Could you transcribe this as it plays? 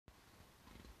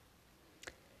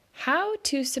How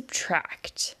to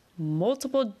subtract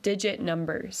multiple digit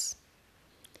numbers.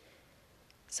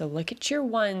 So look at your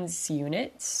ones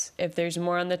units. If there's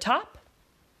more on the top,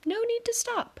 no need to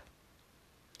stop.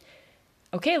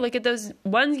 Okay, look at those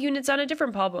ones units on a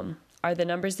different problem. Are the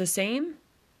numbers the same?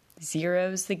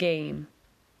 Zero's the game.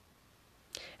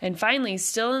 And finally,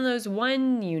 still in those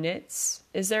one units,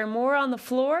 is there more on the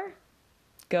floor?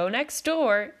 Go next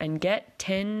door and get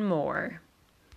 10 more.